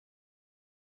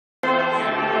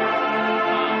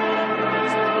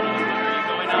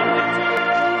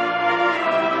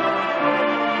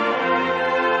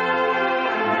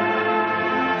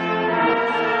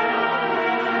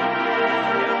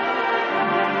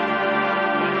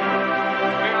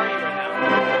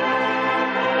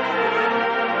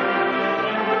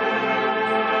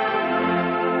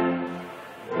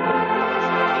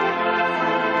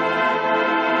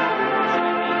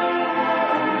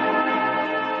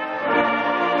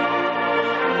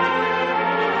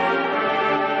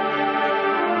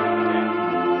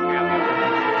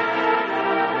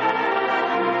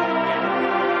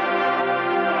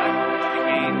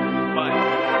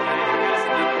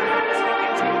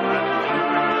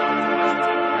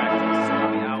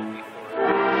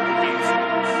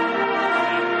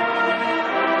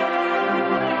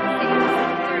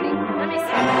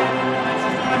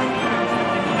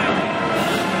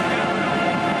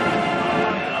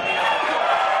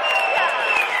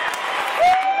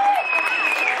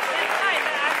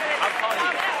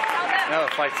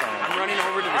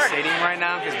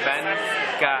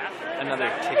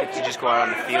ticket to just go out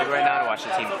on the field right now to watch the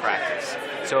team practice.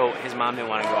 So his mom didn't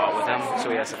want to go out with him, so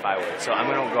he has to fly with. So I'm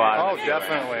gonna go out. Oh,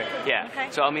 definitely. Right, yeah. Okay.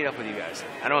 So I'll meet up with you guys.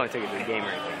 I don't want to take it to the game or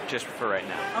anything, just for right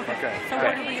now. Okay. So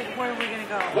where are we gonna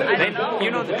go? I don't know.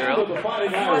 You know the drill. We'll just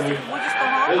go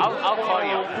home. I'll call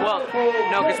you. Well,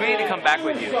 no, because we need to come back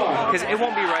with you, because it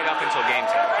won't be right up until game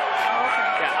time.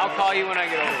 Yeah, I'll call you when I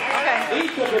get over there. Okay.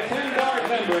 Each of the 10 guard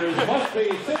members must be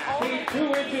 6 feet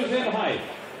 2 inches in height,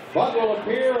 but will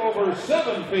appear over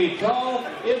 7 feet tall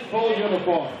in full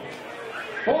uniform.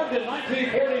 Formed in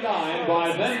 1949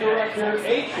 by then-director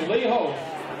H. Lee Hope,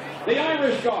 the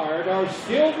Irish Guard are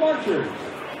skilled marchers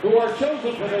who are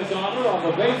chosen for this honor on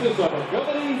the basis of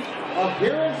ability,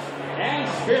 appearance, and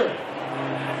spirit.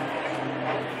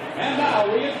 And now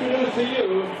we introduce to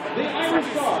you the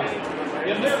Irish Guard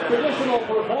in their traditional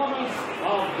performance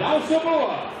of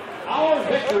Dausabua, our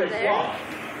victory squad.